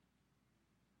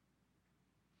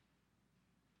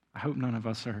 I hope none of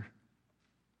us are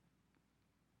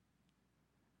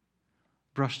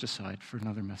brushed aside for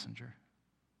another messenger.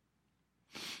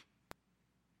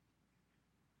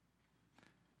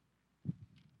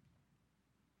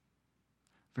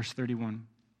 Verse 31,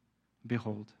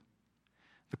 behold,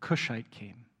 the Cushite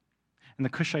came. And the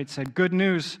Cushite said, good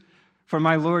news for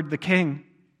my lord the king.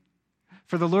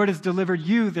 For the Lord has delivered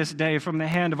you this day from the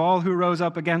hand of all who rose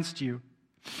up against you.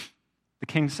 The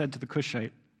king said to the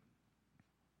Cushite,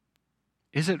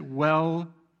 is it well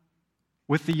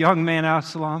with the young man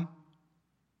Absalom?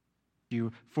 He's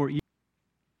going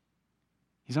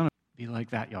to be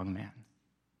like that young man.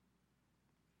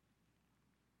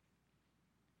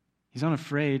 He's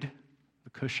unafraid, the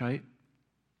Cushite.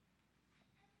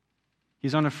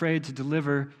 He's unafraid to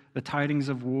deliver the tidings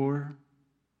of war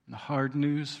and the hard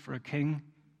news for a king.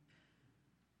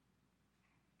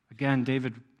 Again,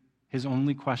 David, his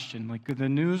only question, like the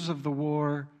news of the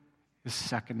war is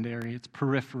secondary, it's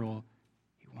peripheral.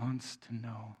 He wants to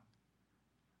know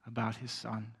about his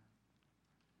son.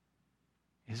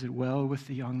 Is it well with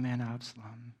the young man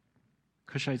Absalom?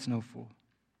 Cushite's no fool.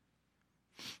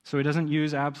 So he doesn't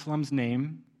use Absalom's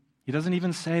name. He doesn't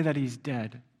even say that he's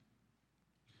dead.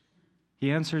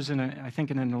 He answers in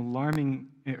an alarming,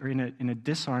 or in a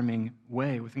disarming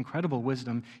way with incredible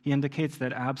wisdom. He indicates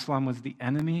that Absalom was the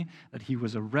enemy, that he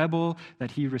was a rebel,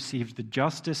 that he received the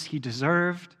justice he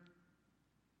deserved.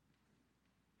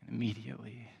 And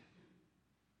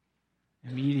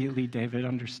immediately David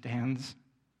understands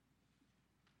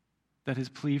that his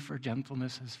plea for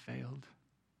gentleness has failed,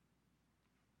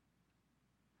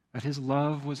 that his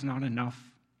love was not enough,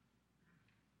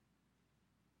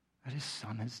 that his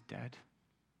son is dead.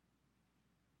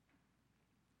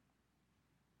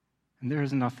 And there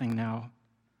is nothing now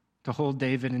to hold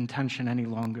David in tension any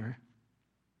longer.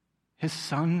 His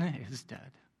son is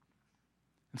dead.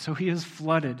 And so he is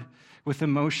flooded with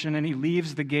emotion, and he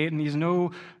leaves the gate, and he's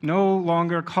no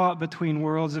longer caught between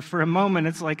worlds. If for a moment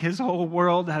it's like his whole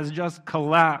world has just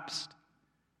collapsed.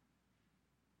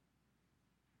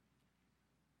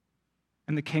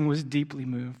 And the king was deeply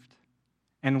moved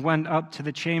and went up to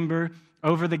the chamber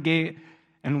over the gate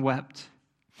and wept.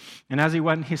 And as he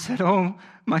went, he said, oh,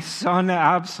 my son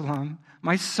Absalom,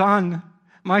 my son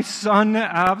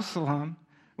Absalom,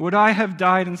 would I have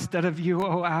died instead of you,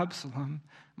 O Absalom,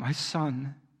 my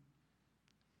son,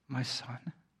 my son.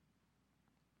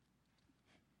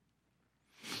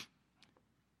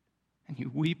 And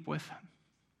you weep with him.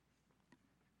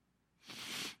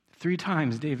 3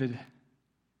 times David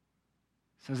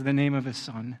says the name of his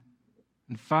son,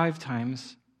 and 5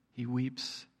 times he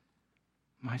weeps,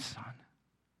 my son.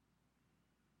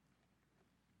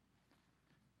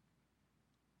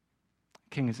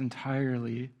 The king is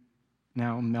entirely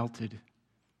now melted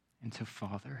into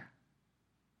father,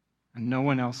 and no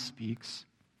one else speaks,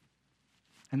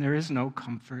 and there is no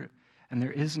comfort, and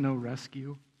there is no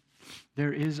rescue.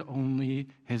 There is only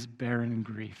his barren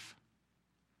grief.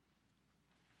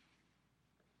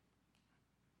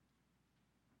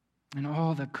 And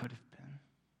all that could have been,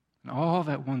 and all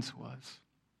that once was,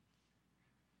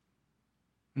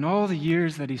 and all the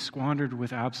years that he squandered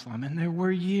with Absalom, and there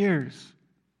were years,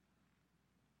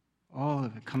 all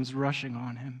of it comes rushing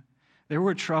on him. There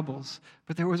were troubles,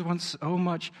 but there was once so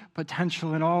much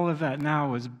potential, and all of that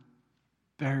now is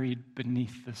buried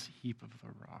beneath this heap of the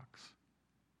rocks.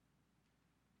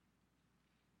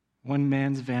 One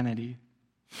man's vanity,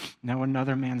 now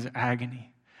another man's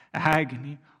agony.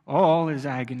 Agony, all is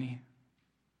agony.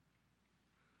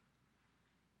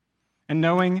 And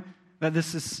knowing that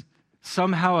this is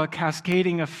somehow a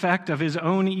cascading effect of his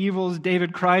own evils,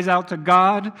 David cries out to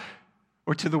God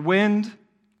or to the wind,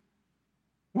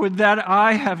 "Would that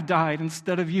I have died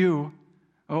instead of you,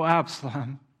 O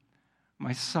Absalom,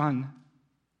 my son,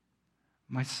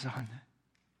 my son."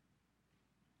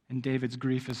 And David's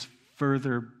grief is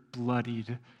further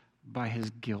bloodied by his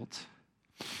guilt.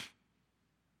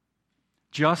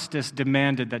 Justice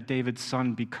demanded that David's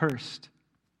son be cursed.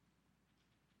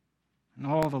 And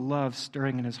all the love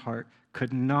stirring in his heart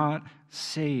could not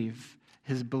save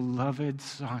his beloved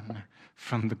son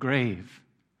from the grave.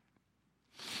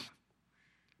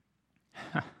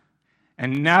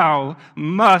 And now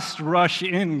must rush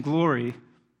in glory.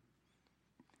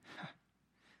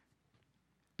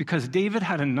 Because David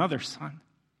had another son,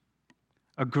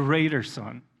 a greater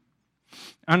son,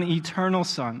 an eternal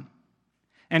son.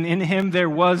 And in him there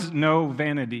was no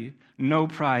vanity, no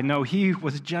pride. No, he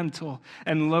was gentle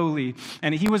and lowly,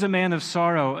 and he was a man of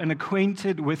sorrow and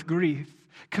acquainted with grief,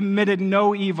 committed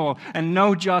no evil, and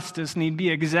no justice need be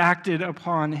exacted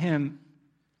upon him.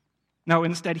 No,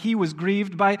 instead, he was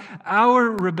grieved by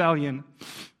our rebellion,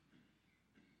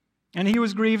 and he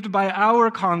was grieved by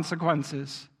our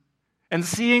consequences. And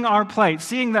seeing our plight,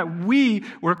 seeing that we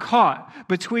were caught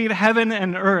between heaven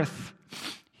and earth,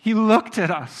 he looked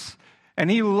at us and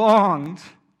he longed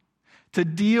to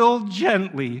deal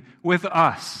gently with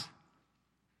us.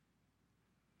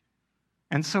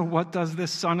 And so what does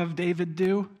this son of David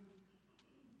do?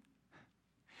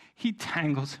 He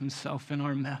tangles himself in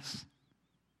our mess.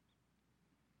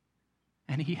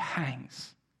 And he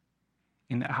hangs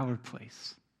in our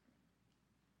place.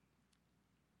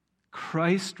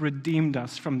 Christ redeemed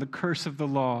us from the curse of the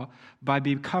law by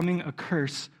becoming a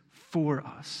curse for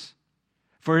us.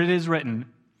 For it is written,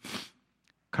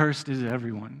 "Cursed is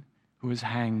everyone who is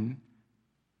hanged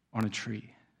on a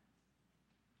tree."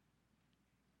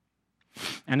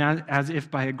 And as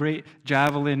if by a great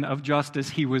javelin of justice,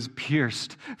 he was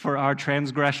pierced for our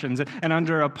transgressions. And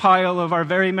under a pile of our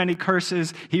very many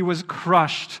curses, he was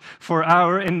crushed for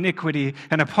our iniquity.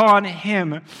 And upon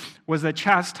him was the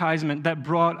chastisement that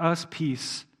brought us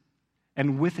peace.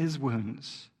 And with his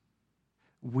wounds,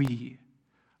 we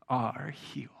are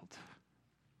healed.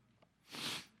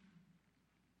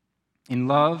 In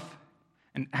love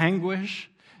and anguish,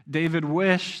 David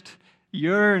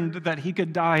yearned that he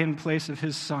could die in place of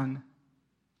his son.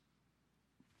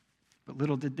 But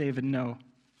little did David know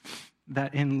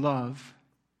that in love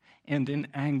and in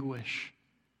anguish,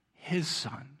 his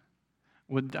son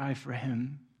would die for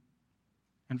him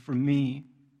and for me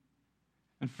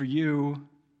and for you.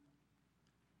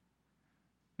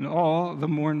 And all the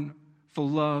mournful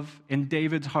love in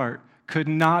David's heart could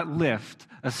not lift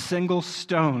a single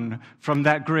stone from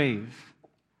that grave.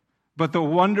 But the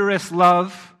wondrous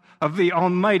love of the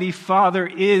Almighty Father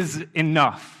is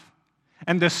enough.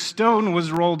 And the stone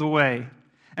was rolled away.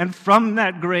 And from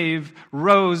that grave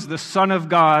rose the Son of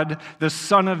God, the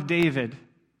Son of David.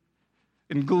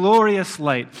 In glorious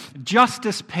light,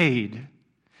 justice paid,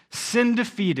 sin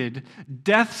defeated,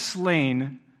 death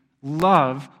slain,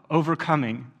 love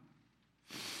overcoming.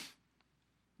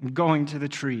 Going to the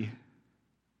tree,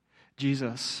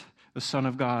 Jesus, the Son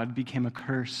of God, became a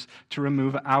curse to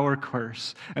remove our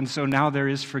curse. And so now there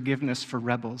is forgiveness for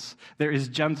rebels. There is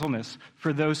gentleness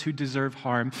for those who deserve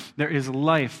harm. There is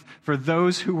life for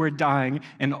those who were dying.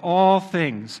 And all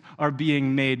things are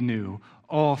being made new.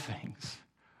 All things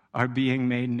are being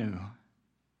made new.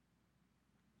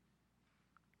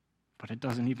 But it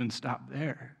doesn't even stop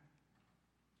there.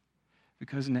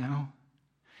 Because now,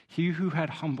 he who had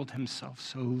humbled himself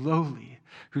so lowly,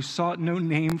 who sought no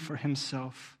name for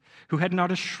himself, who had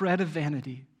not a shred of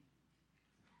vanity,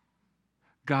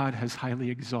 God has highly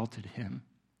exalted him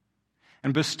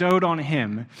and bestowed on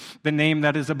him the name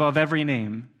that is above every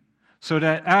name, so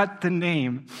that at the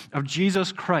name of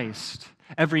Jesus Christ,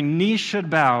 every knee should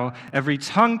bow, every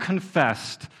tongue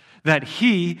confess that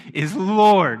he is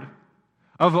Lord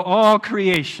of all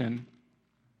creation,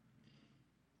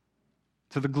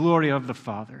 to the glory of the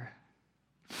Father.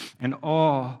 And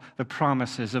all the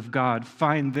promises of God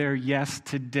find their yes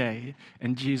today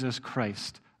in Jesus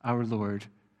Christ, our Lord.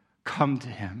 Come to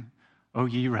him, O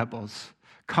ye rebels.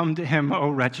 Come to him, O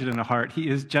wretched in heart. He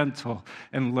is gentle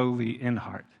and lowly in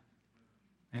heart,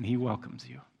 and he welcomes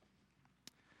you.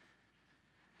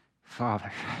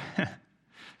 Father,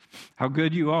 how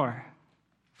good you are,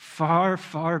 far,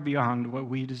 far beyond what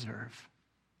we deserve,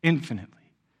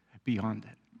 infinitely beyond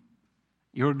it.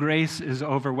 Your grace is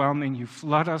overwhelming. You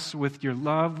flood us with your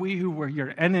love. We who were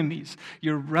your enemies,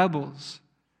 your rebels,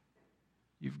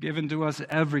 you've given to us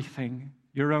everything,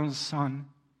 your own Son.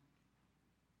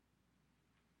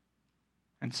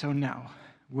 And so now,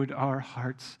 would our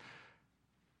hearts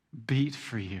beat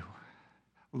for you,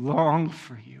 long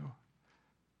for you,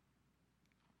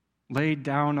 lay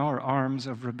down our arms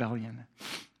of rebellion,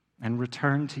 and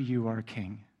return to you, our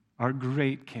King, our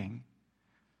great King.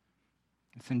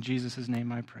 It's in Jesus'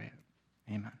 name I pray.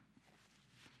 Amen.